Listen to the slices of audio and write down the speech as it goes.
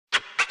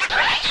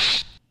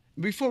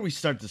Before we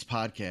start this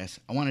podcast,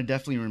 I want to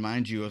definitely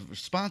remind you of a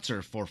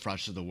sponsor for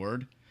Fresh of the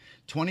Word,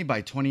 20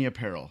 by 20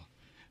 Apparel.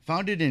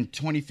 Founded in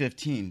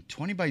 2015,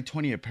 20 by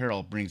 20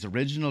 Apparel brings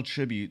original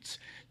tributes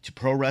to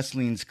pro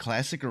wrestling's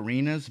classic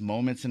arenas,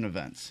 moments, and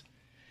events.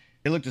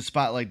 They look to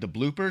spotlight the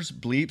bloopers,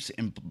 bleeps,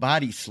 and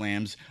body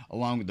slams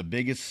along with the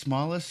biggest,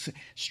 smallest,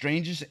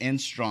 strangest,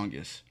 and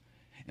strongest.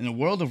 In the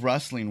world of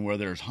wrestling where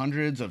there's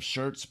hundreds of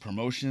shirts,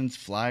 promotions,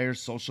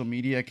 flyers, social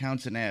media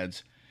accounts, and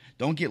ads,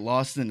 don't get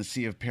lost in the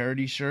sea of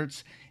parody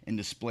shirts and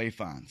display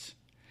fonts.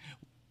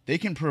 They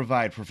can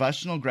provide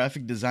professional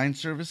graphic design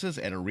services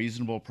at a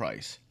reasonable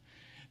price.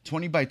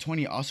 20 by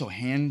 20 also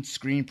hand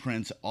screen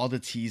prints all the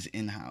tees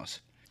in-house.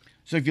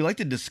 So if you'd like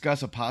to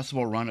discuss a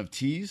possible run of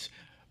tees,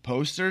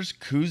 posters,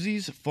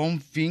 koozies, foam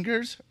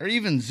fingers, or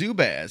even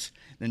Zubaz,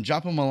 then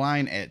drop them a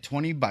line at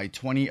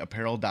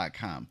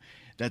 20by20apparel.com.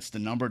 That's the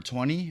number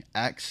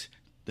 20x,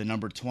 the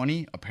number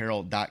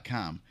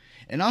 20apparel.com.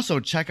 And also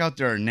check out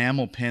their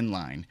enamel pin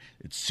line.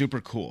 It's super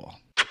cool.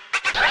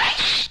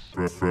 Fresh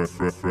is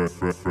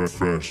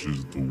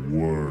the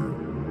word.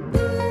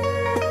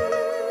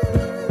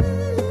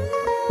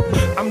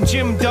 I'm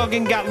Jim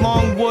Duggan, got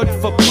long wood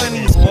for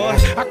plenty, boy.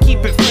 I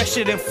keep it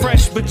fresher than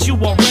fresh, but you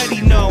already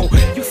know.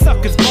 You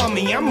suckers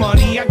bummy, I'm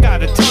money, I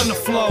got a ton of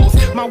flows.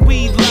 My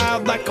weed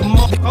loud like a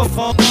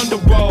motherfucker on the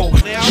road.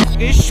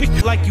 It's shit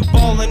like you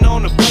ballin'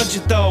 on a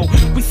budget though.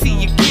 We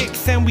see your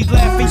kicks and we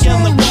laugh and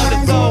yellin' what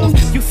are those.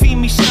 You see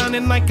me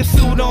shining like a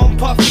suit on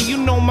puffy. You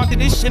know my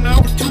condition, I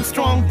was too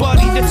strong,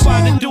 buddy. That's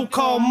why the dude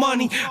call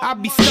money. I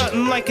be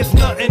stuntin' like it's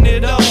nothing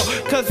at all.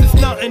 Cause it's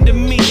nothing to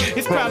me,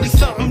 it's probably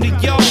something to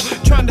y'all.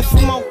 Trying to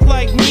smoke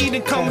like me,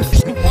 then come with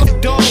a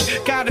dog.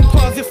 Got a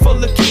closet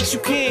full of kicks, you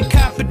can't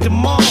cop it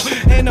tomorrow.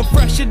 And I'm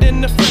fresher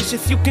than the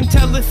freshest, you can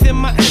tell it's in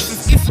my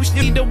essence. It's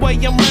either way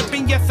I'm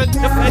rapping, yes I do.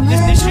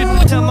 This shit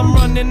tell I'm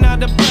running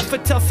out of breath, or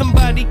tell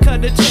somebody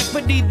cut a check.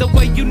 But either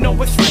way you know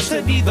it's fresh,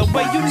 and either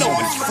way you know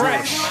it's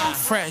fresh.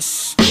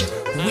 Fresh,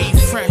 we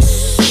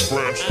fresh,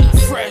 fresh,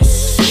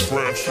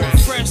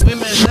 fresh,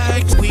 women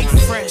like we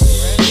fresh,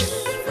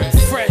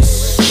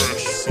 fresh,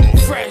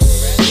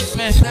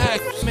 man,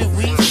 like me,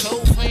 we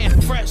so fresh.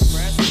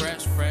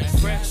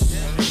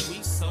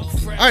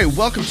 All right,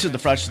 welcome to the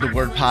Fresh of the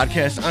Word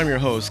podcast. I'm your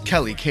host,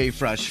 Kelly K.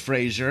 Fresh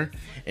Frazier,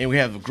 and we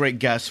have a great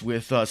guest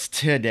with us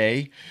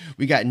today.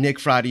 We got Nick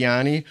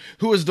Fradiani,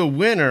 who was the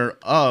winner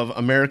of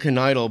American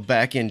Idol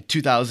back in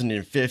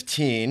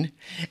 2015,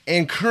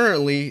 and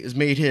currently has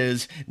made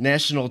his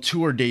national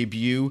tour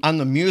debut on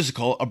the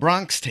musical A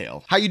Bronx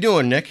Tale. How you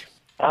doing, Nick?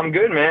 I'm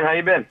good, man. How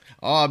you been?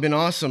 Oh, I've been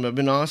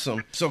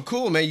awesome. So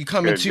cool, man. You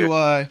coming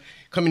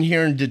coming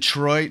here in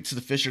Detroit to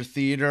the Fisher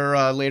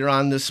Theater later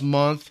on this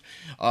month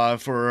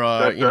for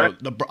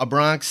A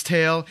Bronx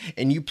Tale,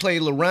 and you play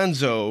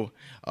Lorenzo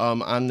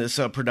on this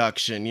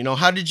production. You know,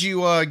 how did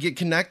you get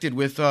connected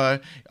with A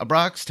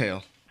Bronx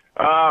Tale?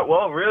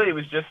 Well, really, it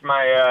was just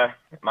my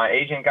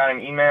agent got an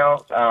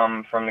email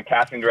from the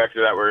casting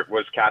director that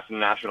was casting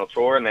the national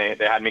tour, and they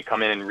had me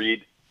come in and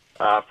read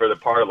for the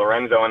part of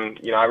Lorenzo. And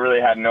you know, I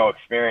really had no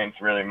experience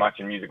really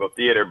much in musical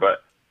theater,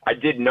 but I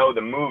did know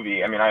the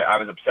movie. I mean, I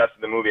was obsessed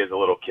with the movie as a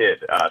little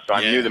kid, so I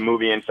knew the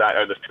movie inside,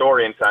 or the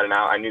story inside and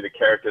out. I knew the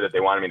character that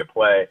they wanted me to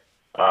play,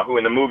 who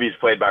in the movie is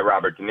played by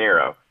Robert De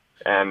Niro.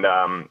 And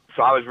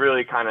so I was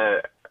really kind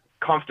of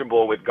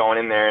comfortable with going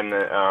in there,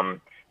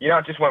 and you know,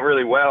 it just went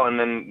really well. And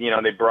then, you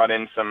know, they brought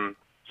in some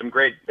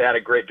great, they had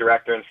a great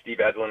director, and Steve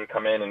Edlin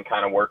come in and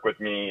kind of work with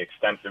me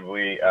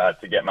extensively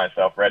to get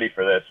myself ready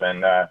for this.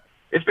 And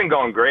it's been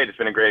going great. It's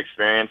been a great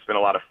experience. It's been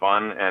a lot of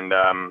fun, and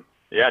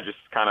yeah, just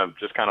kind of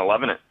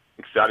loving it.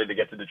 Excited to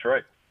get to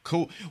Detroit.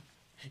 Cool.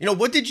 You know,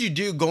 what did you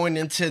do going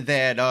into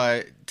that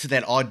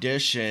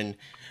audition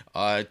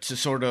to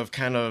sort of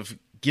kind of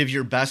give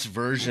your best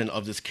version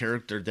of this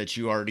character that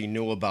you already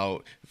knew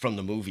about from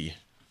the movie?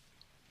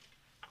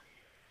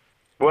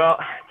 Well,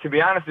 to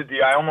be honest with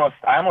you, I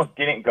almost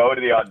didn't go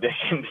to the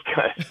audition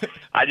because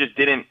I just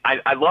didn't.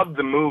 I loved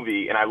the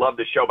movie and I loved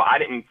the show, but I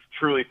didn't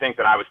truly think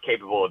that I was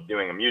capable of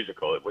doing a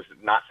musical. It was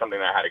not something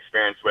that I had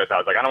experience with. I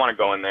was like, I don't want to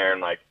go in there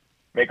and like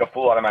make a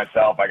fool out of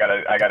myself. I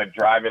gotta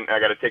drive in. I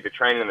gotta take the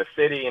train in the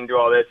city and do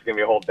all this. It's gonna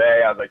be a whole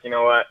day. I was like, you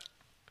know what?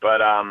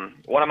 But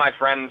one of my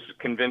friends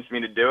convinced me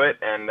to do it,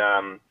 and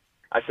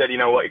I said, you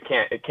know what? It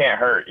can't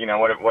hurt. You know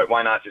what?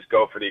 Why not just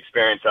go for the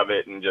experience of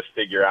it and just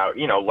figure out,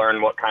 you know,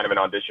 learn what kind of an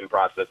audition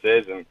process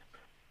is. And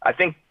I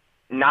think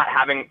not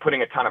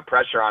putting a ton of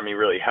pressure on me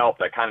really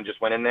helped. I kind of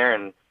just went in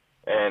there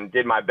and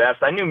did my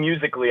best. I knew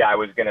musically I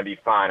was gonna be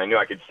fine. I knew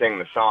I could sing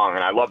the song,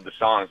 and I loved the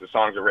songs. The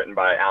songs are written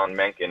by Alan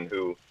Menken,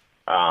 who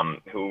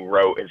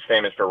is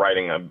famous for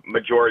writing a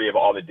majority of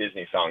all the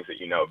Disney songs that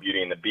you know,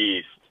 Beauty and the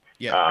Beast,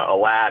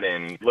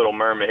 Aladdin, Little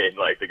Mermaid.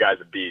 Like, the guy's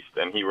a beast,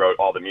 and he wrote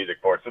all the music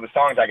for it. So the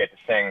songs I get to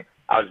sing,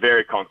 I was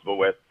very comfortable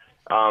with.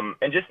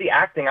 And just the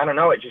acting, I don't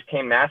know, it just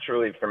came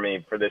naturally for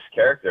me for this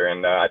character.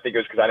 And I think it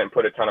was because I didn't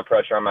put a ton of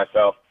pressure on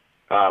myself.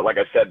 Like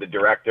I said, the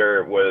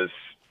director was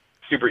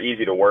super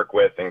easy to work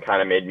with and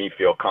kind of made me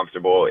feel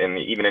comfortable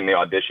even in the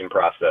audition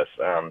process.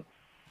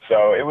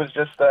 So it was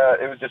just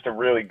a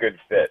really good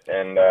fit.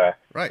 And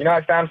Right. you know,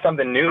 I found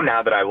something new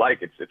now that I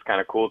like. It's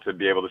kind of cool to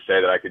be able to say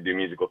that I could do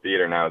musical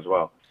theater now as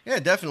well. Yeah,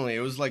 definitely.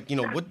 It was like, you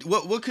know,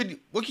 what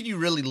could you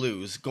really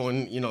lose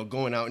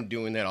going out and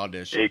doing that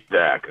audition?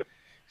 Exactly.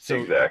 So,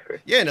 exactly.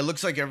 Yeah, and it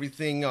looks like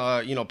everything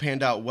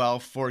panned out well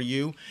for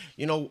you.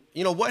 You know,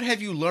 what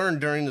have you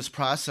learned during this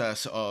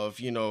process of,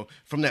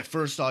 from that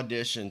first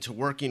audition to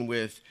working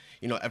with,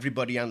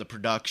 everybody on the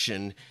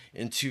production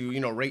into,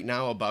 right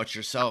now about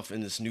yourself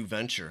in this new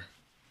venture?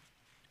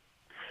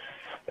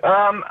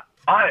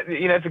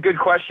 It's a good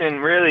question,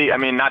 really. I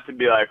mean, not to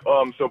be like,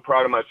 oh, I'm so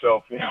proud of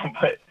myself,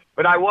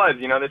 but I was,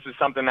 this was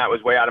something that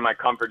was way out of my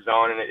comfort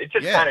zone, and it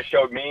just kind of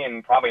showed me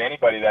and probably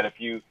anybody that if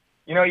you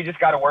just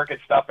got to work at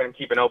stuff and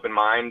keep an open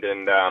mind,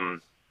 and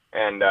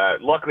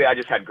luckily I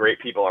just had great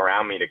people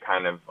around me to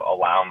kind of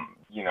allow,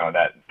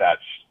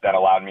 that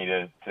allowed me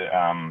to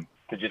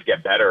just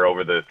get better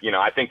over the,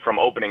 I think from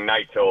opening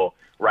night till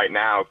right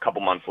now, a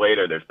couple months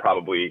later, there's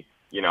probably,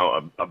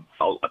 a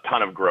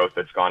ton of growth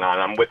that's gone on.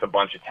 I'm with a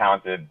bunch of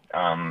talented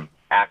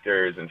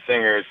actors and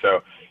singers,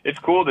 so it's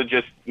cool to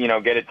just,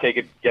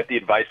 get the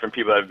advice from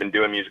people that have been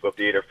doing musical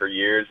theater for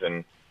years,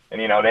 and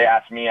they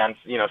ask me on,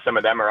 some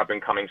of them are up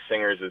and coming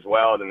singers as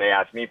well, and they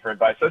ask me for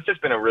advice. So it's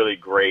just been a really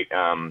great,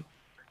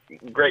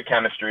 great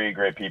chemistry,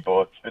 great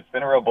people. It's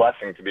been a real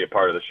blessing to be a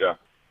part of the show.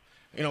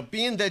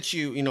 Being that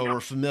you were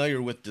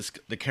familiar with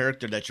the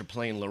character that you're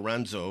playing,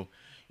 Lorenzo,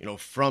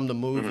 from the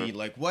movie, Mm-hmm.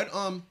 like what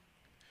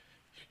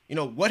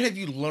have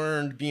you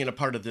learned being a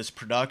part of this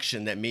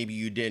production that maybe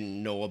you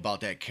didn't know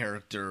about that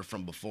character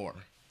from before?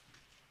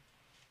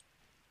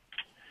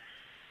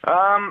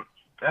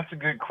 That's a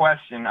good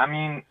question. I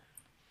mean,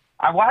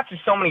 I watched it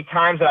so many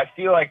times that I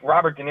feel like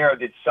Robert De Niro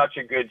did such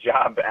a good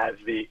job as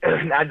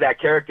as that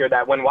character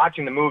that when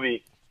watching the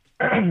movie,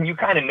 you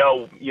kind of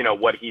know,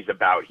 what he's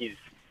about.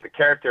 The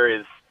character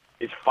is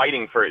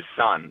fighting for his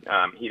son.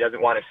 He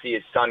doesn't want to see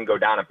his son go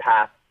down a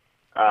path,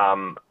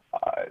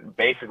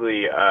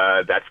 basically,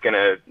 that's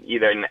gonna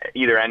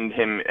either end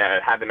him,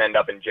 have him end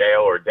up in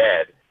jail or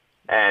dead.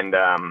 And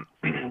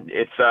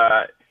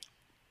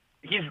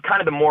he's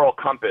kind of the moral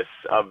compass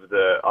of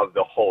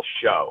the whole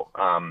show.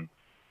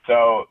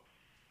 So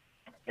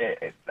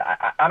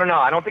I don't know.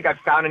 I don't think I've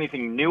found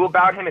anything new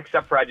about him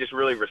except for I just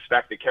really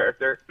respect the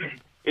character.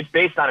 It's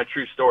based on a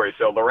true story.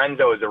 So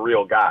Lorenzo is a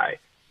real guy.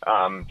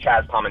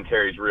 Chaz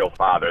Palminteri's real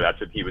father. That's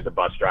what he was, a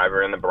bus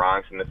driver in the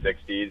Bronx in the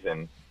 60s.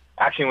 And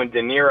actually when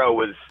De Niro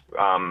was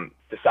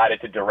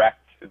decided to direct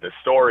the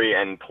story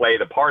and play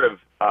the part of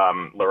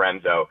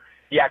Lorenzo,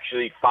 he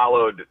actually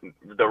followed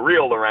the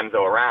real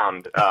Lorenzo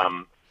around.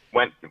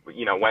 Went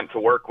to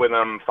work with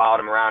him, followed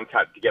him around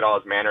to get all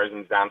his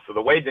mannerisms down. So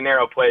the way De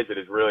Niro plays it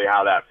is really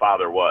how that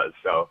father was.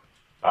 So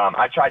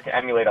I tried to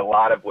emulate a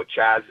lot of what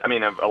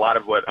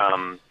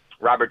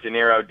Robert De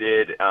Niro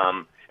did.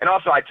 And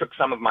also I took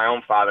some of my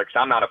own father, because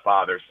I'm not a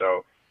father.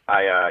 So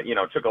I,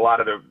 took a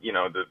lot of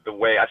the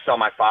way I saw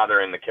my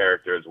father in the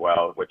character as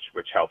well, which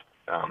helped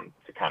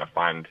to kind of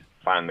find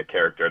the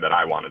character that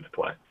I wanted to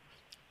play.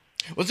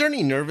 Was there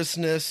any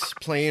nervousness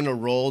playing a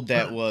role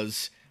that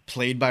was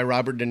played by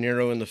Robert De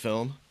Niro in the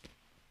film?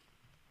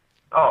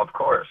 Oh, of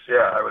course,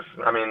 yeah. It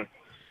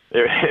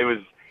was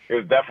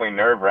definitely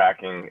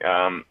nerve-wracking.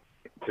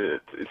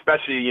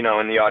 Especially,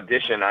 in the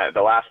audition,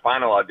 the last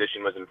final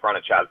audition was in front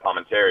of Chaz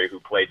Palminteri, who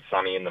played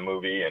Sonny in the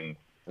movie and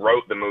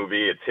wrote the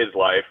movie. It's his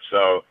life,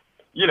 so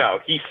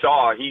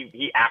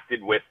he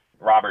acted with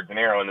Robert De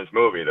Niro in this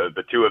movie.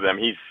 The two of them,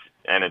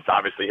 and it's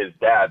obviously his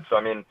dad. So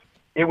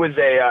it was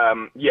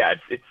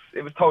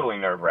it was totally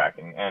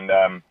nerve-wracking, and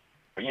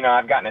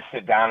I've gotten to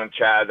sit down with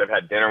Chaz. I've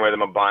had dinner with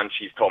him a bunch.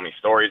 He's told me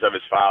stories of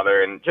his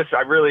father, and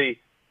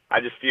I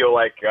just feel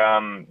like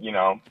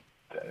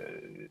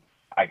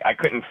I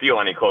couldn't feel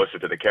any closer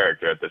to the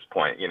character at this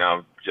point.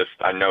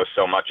 I know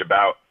so much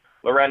about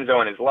Lorenzo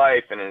and his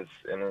life and his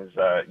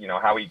how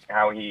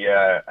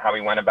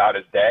he went about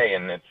his day,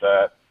 and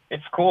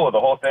it's cool. The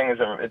whole thing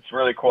it's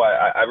really cool.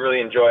 I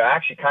really enjoy. I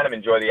actually kind of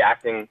enjoy the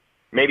acting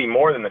maybe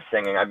more than the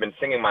singing. I've been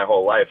singing my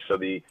whole life, so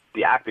the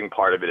acting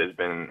part of it has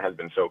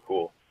been so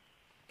cool.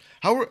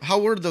 How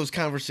were those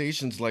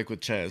conversations like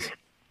with Chaz?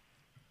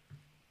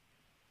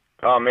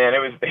 Oh man, it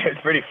was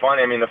pretty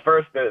funny.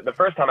 The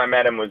first time I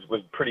met him was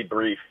pretty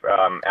brief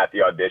at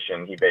the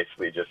audition. He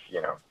basically just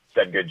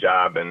said good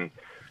job, and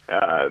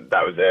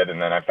that was it.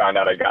 And then I found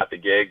out I got the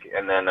gig,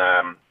 and then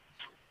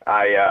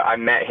I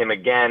met him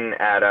again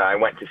at I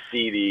went to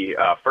see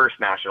the first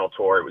national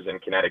tour. It was in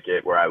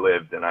Connecticut where I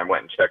lived, and I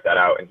went and checked that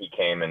out. And he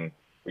came and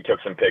we took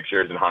some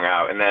pictures and hung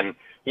out. And then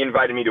he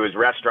invited me to his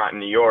restaurant in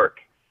New York.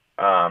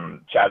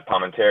 Chaz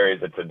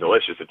Palminteri's. It's a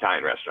delicious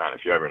Italian restaurant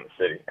if you're ever in the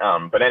city.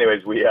 But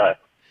anyways,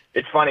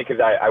 it's funny because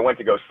I went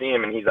to go see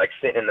him, and he's like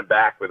sitting in the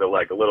back with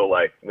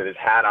with his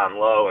hat on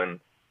low, and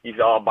he's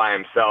all by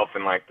himself,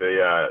 and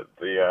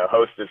the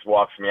hostess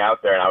walks me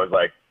out there, and I was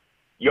like,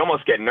 you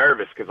almost get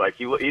nervous because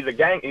he's a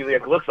gang. He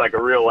looks like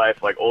a real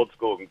life old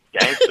school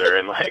gangster,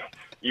 and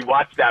you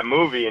watch that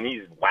movie, and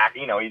he's whack.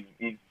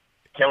 He's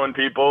killing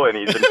people, and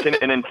he's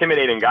an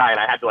intimidating guy. And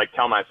I had to like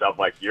tell myself,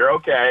 like, you're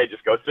okay,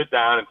 just go sit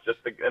down. It's just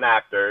an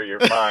actor. You're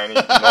fine.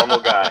 He's a normal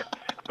guy.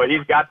 But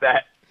he's got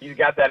that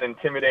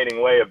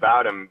intimidating way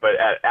about him. But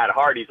at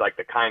heart, he's like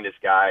the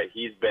kindest guy.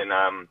 He's been,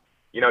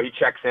 he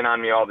checks in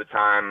on me all the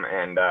time,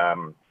 and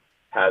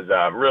has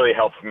really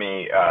helped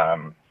me,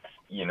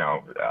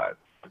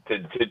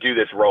 to do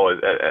this role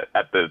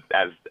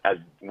as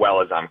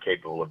well as I'm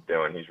capable of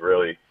doing. He's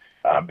really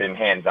been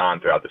hands-on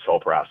throughout this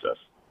whole process.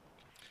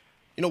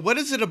 What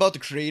is it about the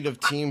creative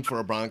team for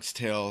A Bronx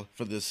Tale,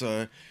 for this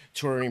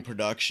touring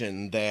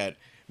production, that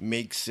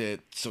makes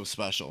it so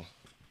special?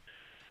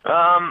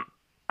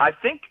 I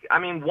think,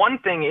 one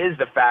thing is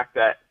the fact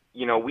that,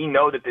 we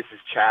know that this is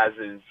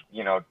Chaz's,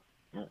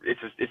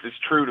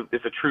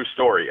 it's a true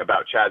story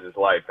about Chaz's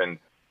life. And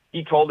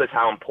he told us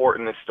how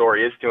important this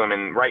story is to him.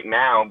 And right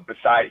now,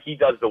 he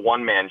does the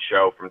one-man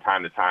show from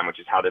time to time, which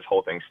is how this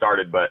whole thing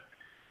started. But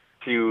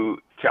to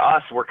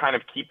us, we're kind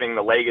of keeping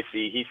the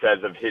legacy, he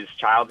says, of his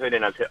childhood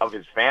and of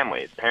his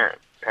family, his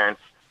parents.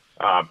 Parents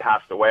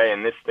passed away,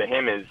 and this to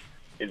him is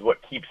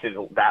what keeps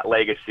that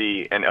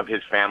legacy and of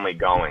his family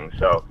going.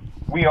 So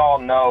we all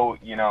know,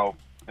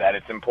 that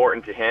it's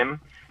important to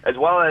him, as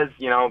well as,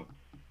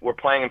 we're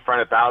playing in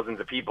front of thousands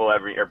of people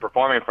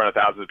performing in front of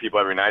thousands of people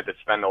every night that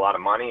spend a lot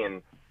of money,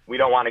 and we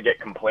don't want to get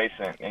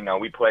complacent. We're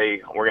going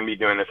to be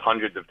doing this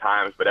hundreds of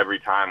times, but every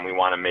time we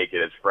want to make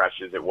it as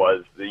fresh as it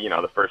was,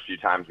 the first few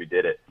times we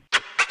did it.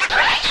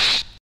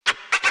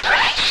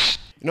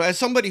 As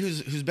somebody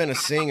who's been a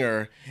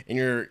singer, and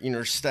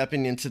you're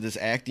stepping into this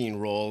acting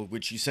role,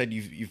 which you said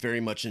you very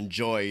much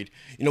enjoyed,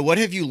 what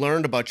have you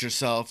learned about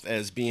yourself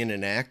as being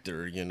an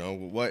actor?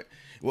 What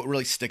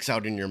really sticks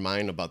out in your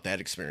mind about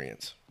that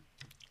experience?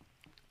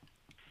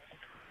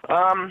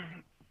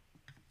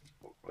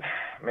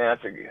 Man,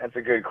 that's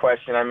a good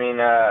question.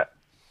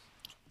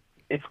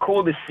 It's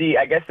cool to see.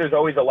 I guess there's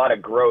always a lot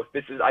of growth.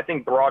 I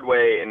think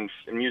Broadway and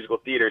musical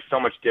theater is so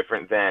much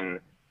different than,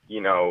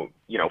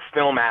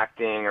 film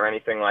acting or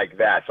anything like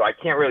that. So I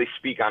can't really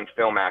speak on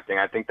film acting.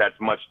 I think that's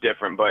much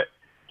different. But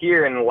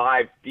here in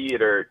live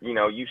theater,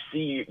 you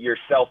see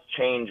yourself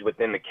change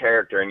within the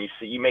character, and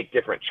you make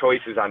different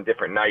choices on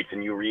different nights,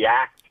 and you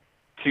react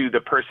to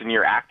the person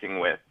you're acting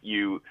with.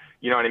 You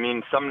know what I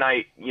mean? Some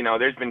night,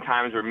 there's been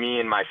times where me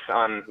and my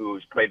son,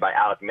 who's played by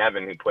Alec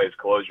Nevin, who plays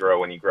Calogero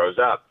when he grows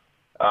up,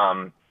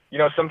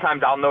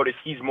 sometimes I'll notice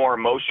he's more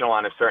emotional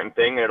on a certain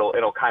thing, and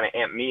it'll kind of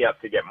amp me up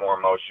to get more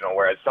emotional.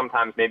 Whereas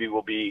sometimes maybe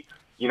we'll be,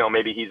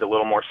 maybe he's a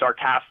little more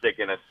sarcastic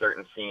in a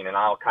certain scene, and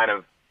I'll kind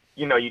of,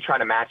 you try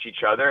to match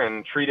each other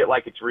and treat it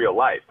like it's real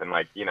life. And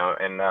I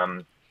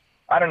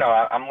don't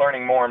know. I'm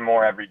learning more and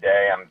more every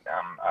day.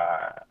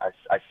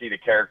 I see the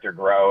character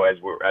grow as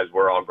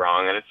we're all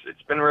growing, and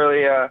it's been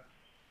really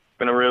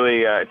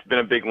it's been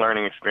a big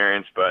learning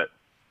experience. But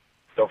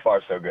so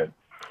far, so good.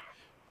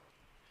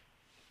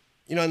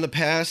 In the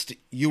past,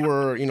 you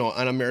were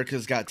on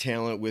America's Got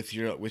Talent with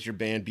your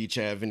band Beach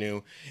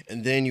Avenue,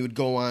 and then you would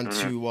go on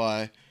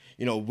to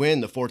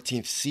win the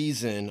 14th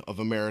season of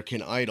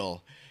American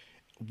Idol.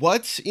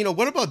 What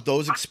about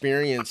those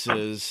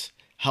experiences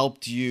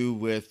helped you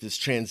with this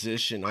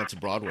transition onto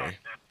Broadway?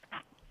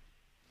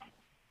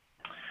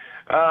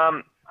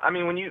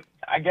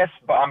 I guess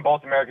on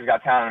both America's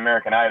Got Talent and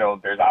American Idol,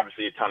 there's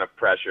obviously a ton of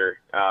pressure.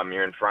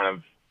 You're in front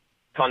of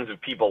tons of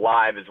people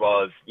live, as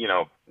well as,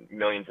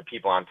 millions of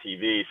people on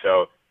TV.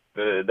 So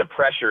the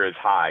pressure is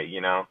high,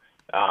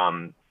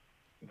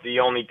 The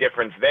only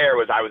difference there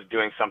was I was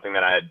doing something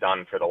that I had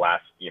done for the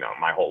last,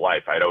 my whole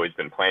life. I'd always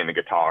been playing the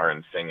guitar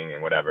and singing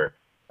and whatever.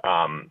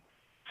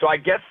 So I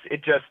guess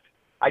it's just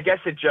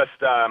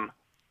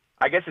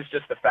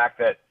the fact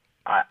that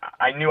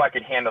I knew I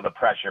could handle the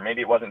pressure.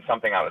 Maybe it wasn't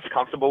something I was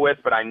comfortable with,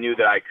 but I knew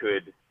that I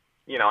could,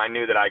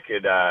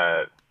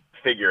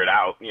 figure it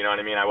out. You know what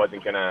I mean? I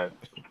wasn't gonna,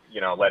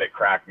 let it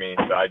crack me.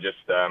 So I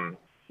just,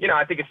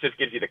 I think it just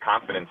gives you the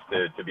confidence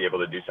to be able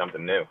to do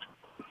something new.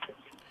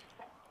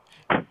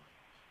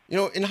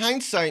 In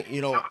hindsight,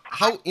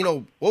 how,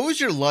 what was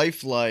your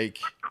life like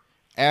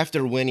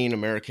after winning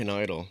American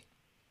Idol?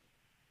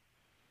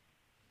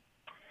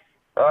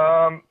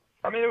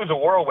 It was a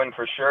whirlwind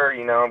for sure.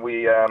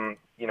 We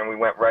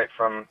went right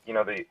from, I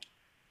think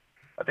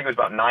it was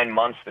about 9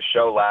 months the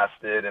show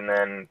lasted. And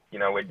then,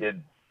 we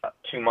did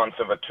 2 months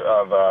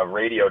of a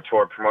radio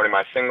tour promoting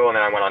my single. And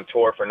then I went on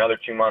tour for another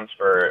 2 months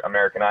for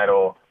American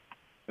Idol,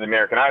 the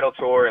American Idol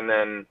tour. And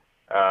then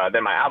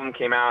my album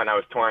came out and I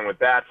was touring with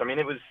that. So,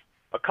 it was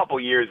a couple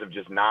years of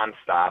just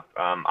nonstop.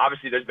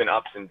 Obviously there's been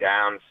ups and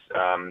downs,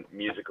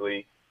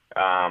 musically.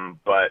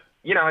 But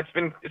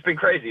it's been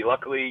crazy.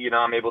 Luckily,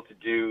 I'm able to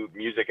do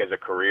music as a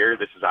career.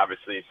 This is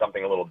obviously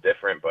something a little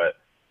different, but,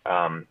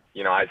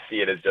 I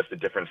see it as just a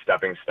different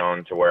stepping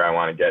stone to where I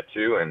want to get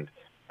to.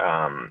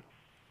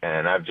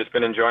 And I've just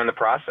been enjoying the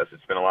process.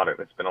 It's been a lot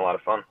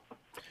of fun.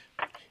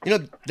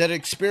 That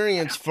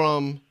experience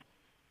from,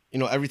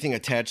 everything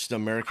attached to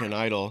American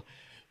Idol,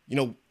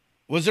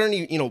 was there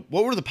any,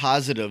 what were the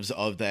positives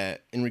of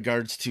that in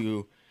regards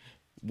to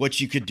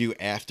what you could do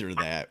after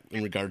that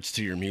in regards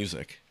to your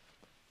music?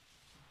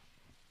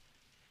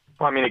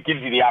 Well, I mean, it gives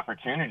you the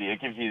opportunity.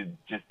 It gives you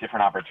just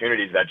different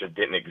opportunities that just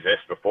didn't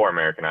exist before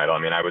American Idol. I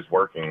mean, I was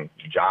working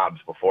jobs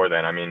before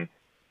then. I mean,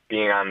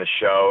 being on the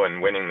show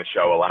and winning the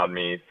show allowed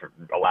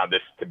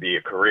this to be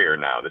a career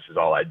now. This is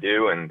all I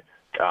do. And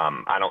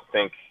I don't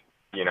think,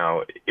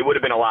 it would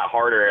have been a lot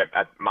harder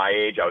at my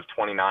age. I was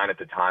 29 at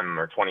the time,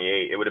 or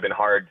 28. It would have been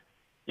hard.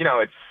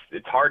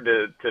 It's hard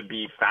to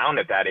be found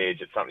at that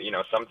age. It's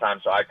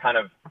sometimes. So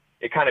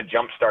it kind of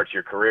jumpstarts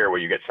your career where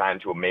you get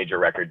signed to a major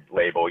record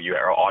label. You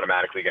are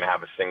automatically going to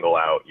have a single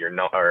out,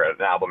 or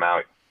an album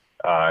out.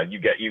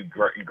 You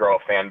grow a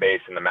fan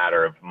base in the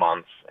matter of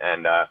months.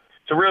 And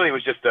so really it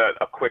was just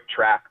a quick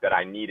track that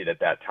I needed at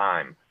that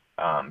time.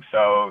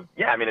 So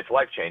yeah, I mean, it's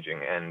life changing,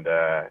 and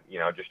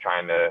just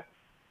trying to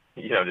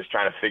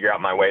figure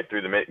out my way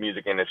through the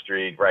music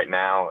industry right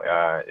now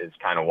is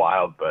kind of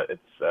wild, but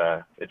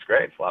it's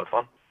great. It's a lot of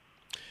fun.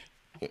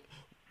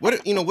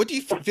 What do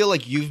you feel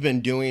like you've been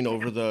doing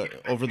over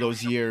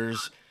those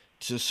years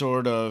to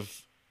sort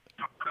of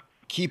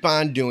keep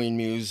on doing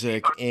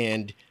music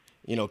and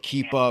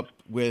keep up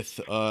with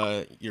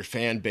your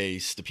fan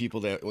base, the people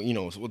that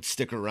would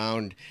stick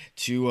around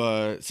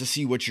to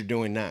see what you're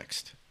doing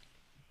next?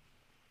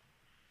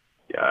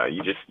 Yeah,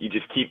 you just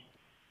keep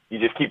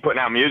putting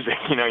out music.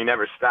 You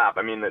never stop.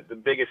 I mean, the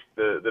biggest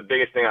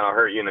thing that'll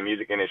hurt you in the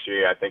music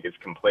industry, I think, is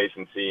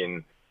complacency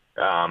and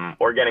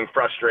or getting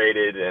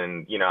frustrated.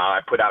 And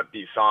I put out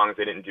these songs,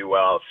 they didn't do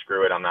well.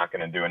 Screw it, I'm not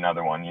going to do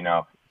another one.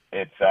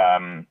 It's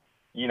I'm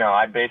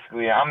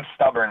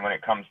stubborn when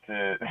it comes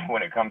to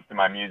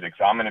my music.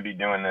 So I'm going to be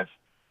doing this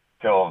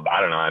till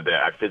I don't know.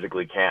 I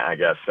physically can't, I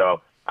guess.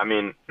 So I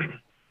mean,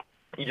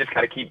 you just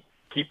got to keep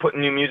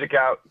putting new music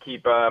out,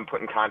 keep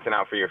putting content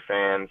out for your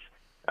fans.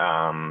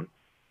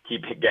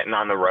 Keep getting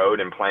on the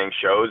road and playing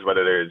shows,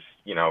 whether there's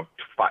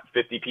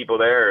 50 people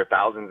there or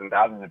thousands and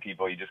thousands of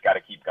people. You just got to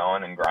keep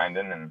going and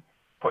grinding and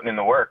putting in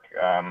the work.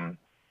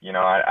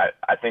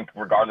 I think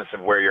regardless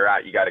of where you're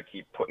at, you got to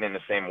keep putting in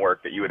the same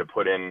work that you would have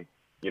put in,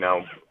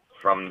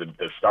 from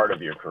the start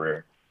of your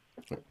career.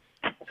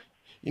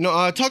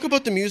 Talk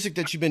about the music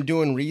that you've been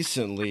doing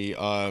recently.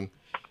 It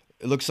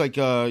looks like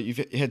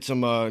you've had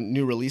some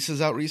new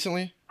releases out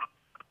recently.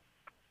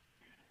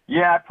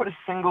 Yeah, I put a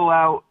single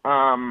out.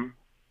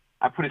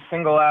 A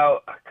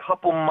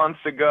couple months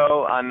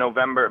ago on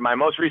November. My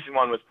most recent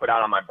one was put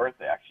out on my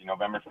birthday, actually,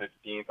 November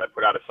 15th. I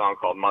put out a song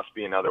called Must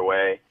Be Another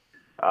Way.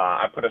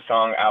 I put a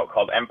song out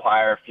called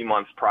Empire a few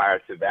months prior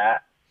to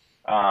that.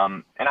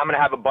 And I'm going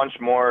to have a bunch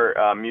more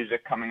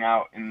music coming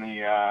out in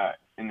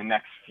the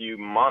next few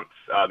months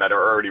that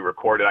are already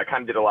recorded. I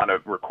kind of did a lot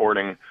of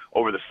recording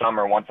over the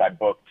summer once I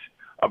booked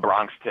A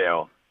Bronx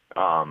Tale,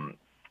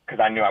 because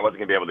I knew I wasn't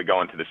going to be able to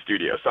go into the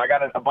studio. So I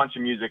got a bunch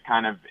of music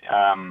kind of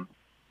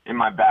in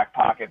my back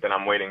pocket that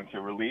I'm waiting to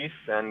release,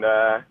 and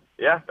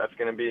that's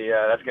gonna be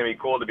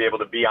cool to be able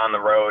to be on the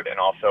road and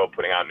also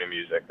putting out new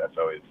music. That's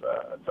always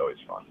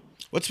fun.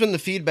 What's been the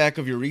feedback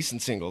of your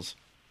recent singles?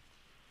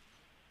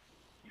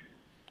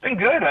 It's been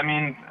good. I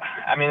mean,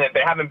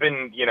 they haven't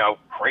been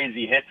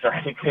crazy hits or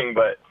anything,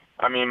 but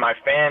I mean, my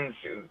fans,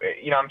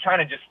 I'm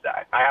trying to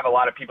I have a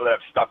lot of people that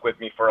have stuck with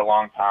me for a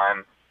long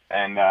time,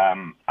 and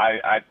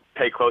I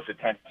pay close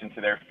attention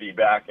to their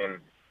feedback, and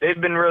they've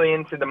been really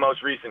into the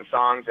most recent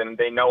songs, and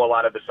they know a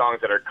lot of the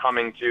songs that are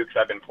coming too, because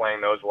I've been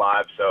playing those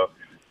live. So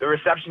the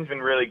reception's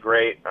been really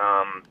great.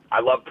 I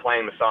love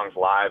playing the songs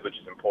live, which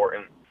is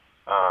important.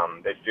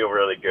 They feel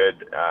really good,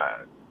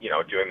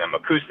 doing them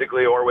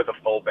acoustically or with a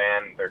full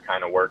band. They're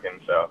kind of working,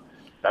 so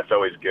that's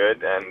always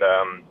good. And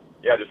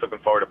just looking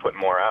forward to putting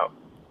more out.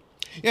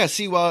 Yeah, I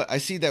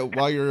see that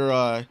while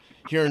you're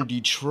here in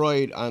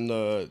Detroit on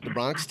the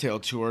Bronx Tale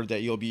tour,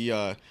 that you'll be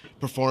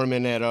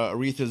performing at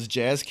Aretha's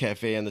Jazz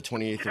Cafe on the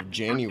 28th of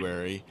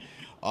January.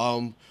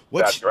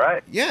 That's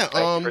right. Yeah.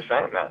 Thank you for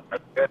saying that.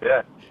 That's good.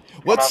 Yeah.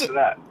 What's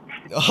that?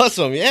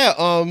 Awesome. Yeah.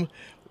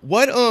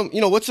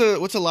 What's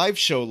a live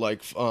show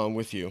like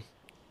with you?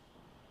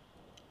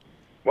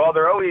 Well,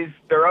 they're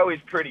always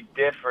pretty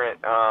different.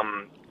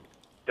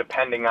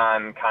 Depending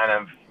on kind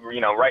of,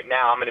 right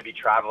now I'm going to be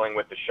traveling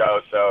with the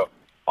show, so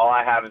all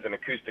I have is an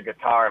acoustic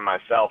guitar and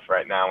myself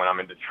right now when I'm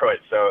in Detroit.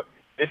 So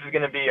this is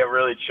going to be a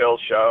really chill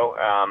show.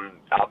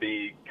 I'll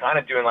be kind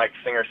of doing like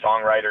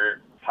singer-songwriter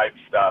type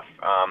stuff,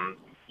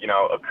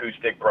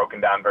 acoustic broken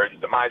down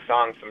versions of my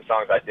songs, some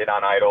songs I did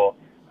on Idol,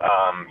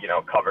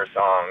 cover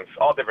songs,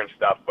 all different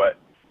stuff. But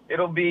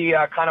it'll be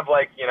kind of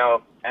like,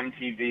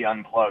 MTV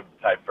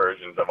Unplugged type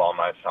versions of all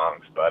my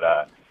songs. But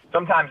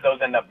sometimes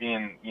those end up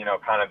being,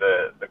 kind of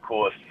the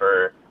coolest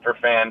for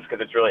fans, because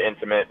it's really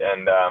intimate,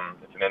 and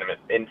it's an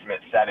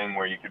intimate setting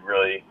where you could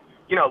really,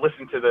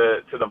 listen to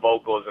the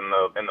vocals and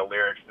the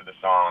lyrics to the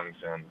songs.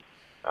 And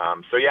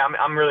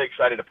I'm really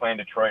excited to play in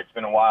Detroit. It's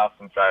been a while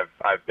since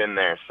I've been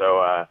there,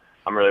 so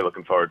I'm really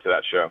looking forward to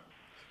that show.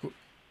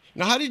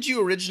 Now, how did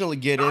you originally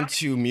get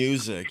into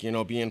music?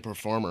 Being a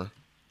performer.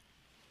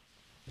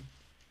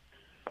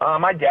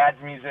 My dad's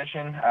a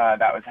musician.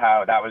 That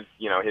was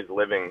his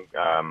living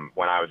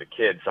when I was a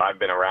kid. So I've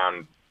been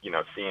around,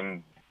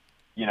 seeing,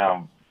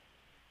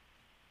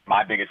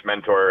 my biggest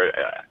mentor,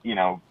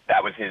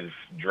 that was his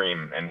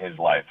dream and his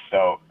life.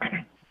 So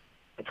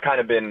it's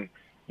kind of been,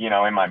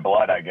 in my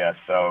blood, I guess.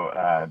 So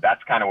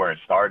that's kind of where it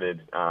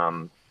started.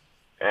 Then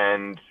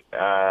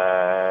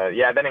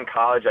in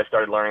college, I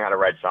started learning how to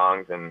write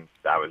songs, and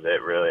that was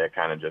it, really. I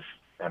kind of just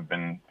have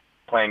been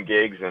playing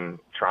gigs and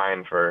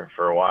trying for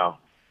a while.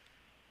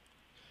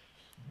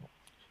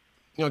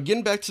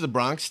 Getting back to the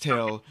Bronx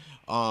Tale,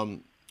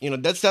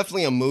 that's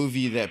definitely a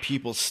movie that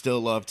people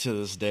still love to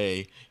this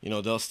day.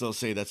 They'll still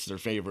say that's their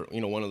favorite,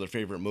 one of their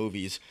favorite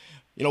movies.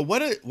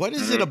 What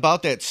is it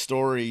about that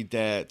story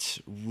that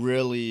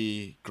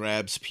really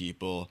grabs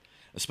people,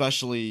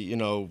 especially,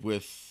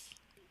 with,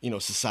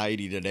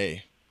 society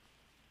today?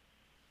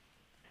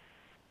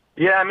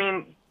 Yeah, I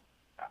mean,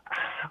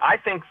 I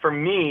think for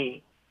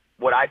me,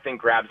 what I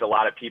think grabs a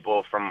lot of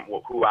people from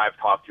who I've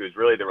talked to is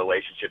really the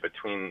relationship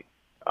between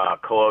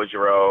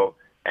Calogero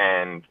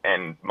and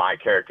my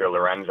character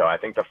Lorenzo. I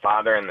think the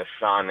father and the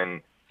son,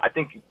 and I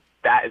think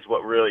that is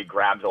what really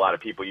grabs a lot of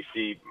people. You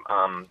see,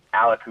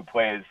 Alec, who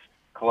plays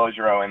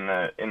Calogero in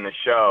the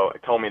show,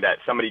 told me that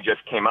somebody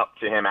just came up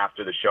to him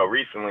after the show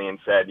recently and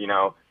said,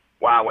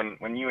 wow,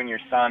 when you and your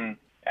son,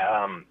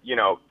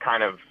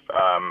 kind of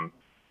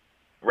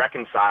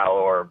reconcile,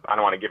 or I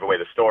don't want to give away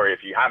the story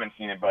if you haven't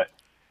seen it, but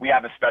we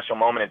have a special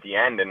moment at the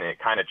end, and it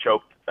kind of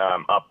choked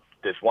up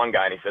this one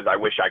guy, and he says, I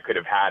wish I could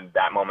have had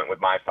that moment with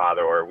my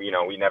father, or, we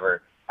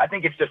never, I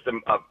think it's just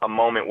a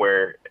moment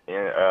where,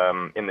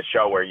 in the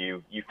show where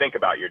you think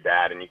about your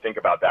dad and you think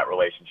about that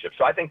relationship.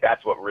 So I think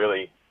that's what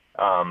really,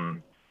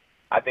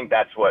 I think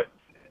that's what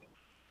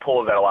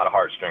pulls at a lot of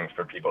heartstrings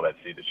for people that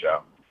see the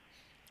show.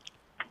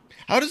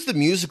 How does the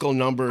musical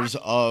numbers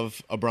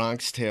of A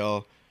Bronx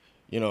Tale,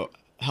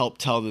 help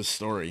tell this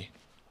story?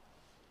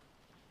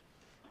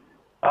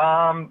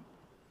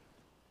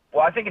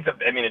 Well, I think it's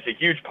a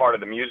huge part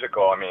of the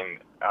musical. I mean,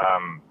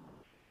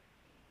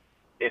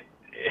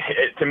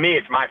 to me,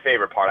 it's my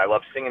favorite part. I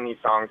love singing these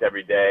songs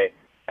every day.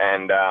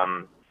 And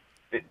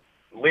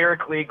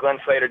lyrically, Glenn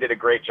Slater did a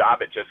great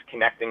job at just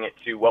connecting it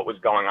to what was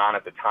going on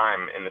at the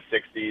time in the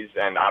 60s.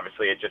 And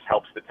obviously, it just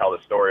helps to tell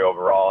the story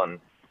overall. And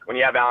when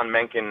you have Alan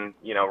Menken,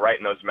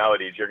 writing those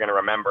melodies, you're going to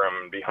remember them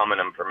and be humming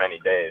them for many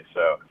days.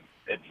 So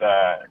it's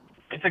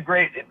a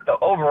great,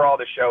 overall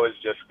the show is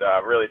just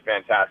really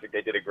fantastic.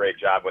 They did a great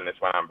job when this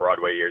went on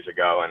Broadway years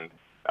ago, and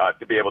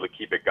to be able to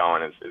keep it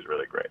going is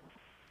really great.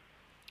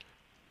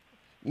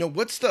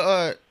 What's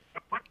the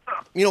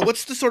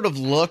what's the sort of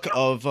look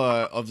of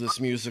this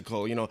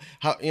musical?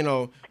 How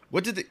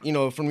what did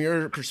from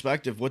your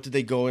perspective, what did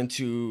they go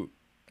into?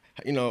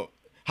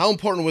 How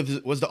important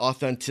was the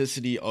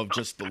authenticity of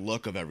just the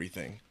look of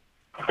everything?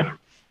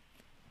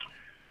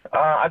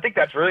 I think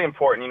that's really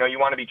important. You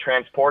want to be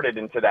transported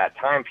into that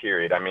time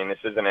period. I mean, this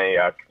isn't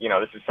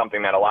this is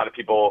something that a lot of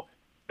people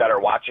that are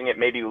watching it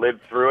maybe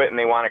lived through it, and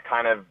they want to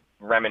kind of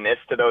reminisce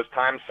to those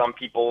times. Some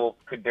people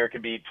there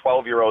could be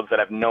 12-year-olds that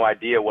have no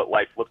idea what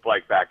life looked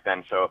like back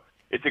then. So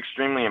it's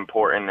extremely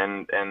important,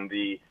 and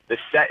the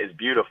set is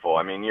beautiful.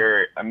 I mean,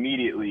 you're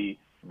immediately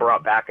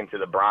brought back into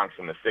the Bronx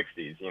in the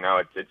 60s.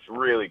 It's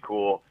really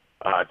cool.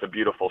 It's a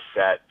beautiful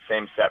set,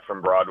 same set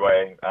from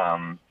Broadway.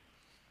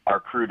 Our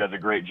crew does a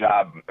great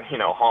job,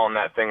 hauling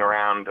that thing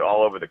around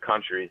all over the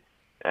country.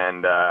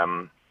 And,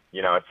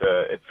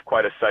 it's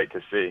quite a sight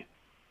to see.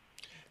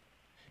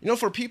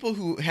 For people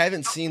who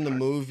haven't seen the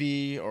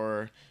movie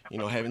or,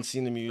 haven't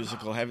seen the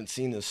musical, haven't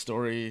seen the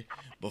story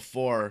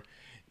before,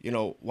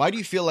 why do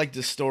you feel like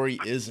this story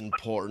is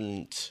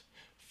important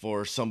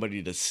for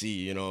somebody to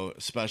see,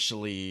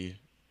 especially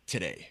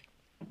today?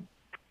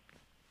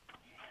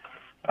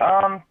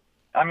 I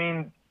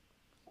mean,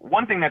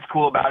 one thing that's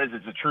cool about it is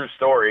it's a true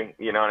story.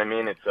 You know what I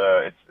mean? It's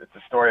a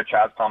story of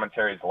Chazz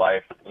Palminteri's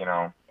life.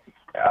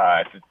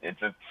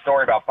 It's a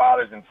story about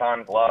fathers and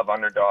sons, love,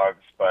 underdogs,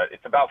 but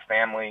it's about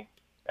family.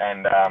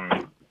 And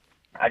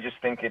I just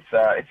think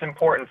it's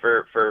important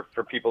for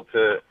people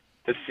to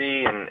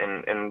see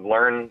and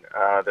learn.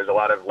 There's a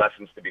lot of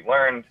lessons to be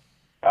learned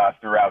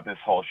throughout this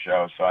whole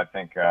show. So I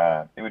think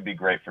it would be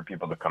great for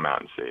people to come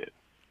out and see it.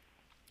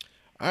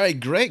 All right,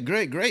 great.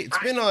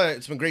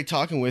 It's been great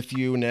talking with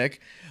you, Nick.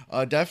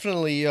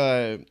 Definitely,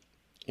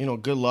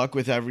 good luck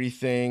with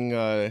everything.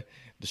 The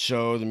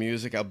show, the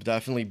music. I'll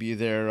definitely be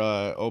there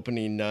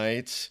opening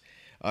nights.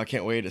 I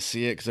can't wait to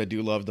see it because I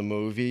do love the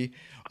movie.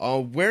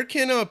 Where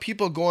can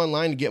people go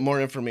online to get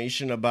more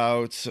information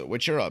about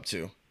what you're up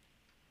to?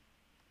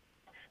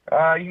 You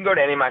can go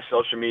to any of my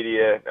social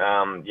media,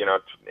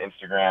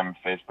 Instagram,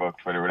 Facebook,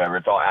 Twitter, whatever.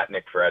 It's all at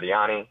Nick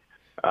Ferrediani.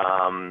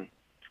 And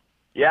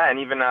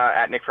even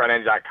at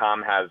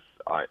nickferrediani.com has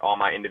all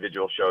my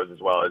individual shows,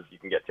 as well as you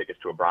can get tickets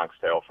to A Bronx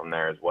Tale from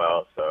there as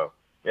well. So,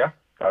 yeah,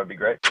 that would be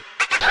great.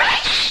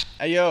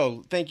 Hey,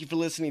 yo, thank you for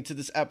listening to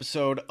this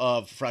episode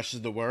of Fresh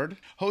is the Word,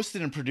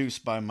 hosted and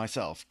produced by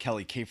myself,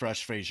 Kelly K.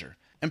 Fresh Frazier,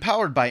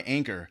 empowered by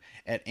Anchor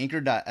at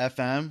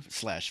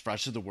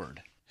anchor.fm/freshistheword.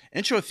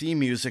 Intro theme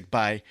music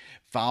by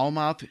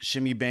Foulmouth,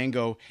 Shimmy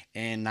Bango,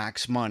 and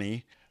Knox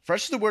Money.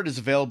 Fresh is the Word is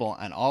available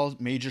on all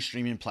major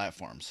streaming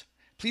platforms.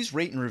 please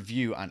rate and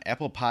review on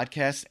Apple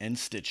Podcasts and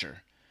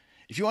Stitcher.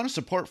 If you want to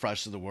support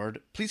Fresh is the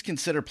Word, please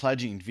consider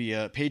pledging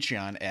via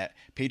Patreon at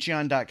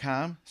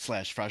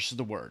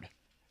patreon.com/freshisthe-word.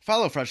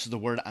 Follow Fresh is the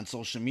Word on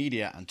social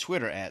media on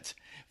Twitter at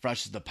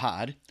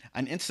FreshIsThePod,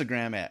 on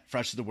Instagram at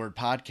Fresh is the Word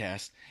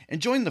Podcast,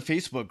 and join the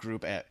Facebook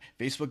group at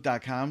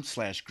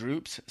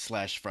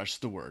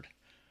facebook.com/groups/FreshIsTheWord.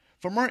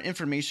 For more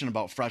information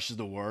about Fresh is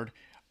the Word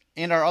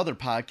and our other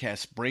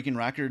podcasts, Breaking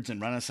Records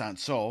and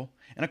Renaissance Soul,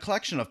 and a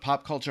collection of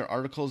pop culture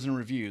articles and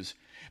reviews,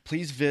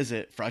 please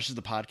visit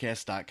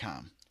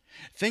FreshIsThePodcast.com.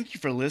 Thank you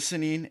for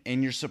listening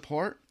and your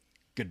support.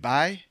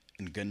 Goodbye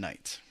and good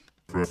night.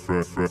 Fresh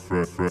is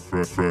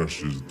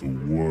the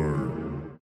word.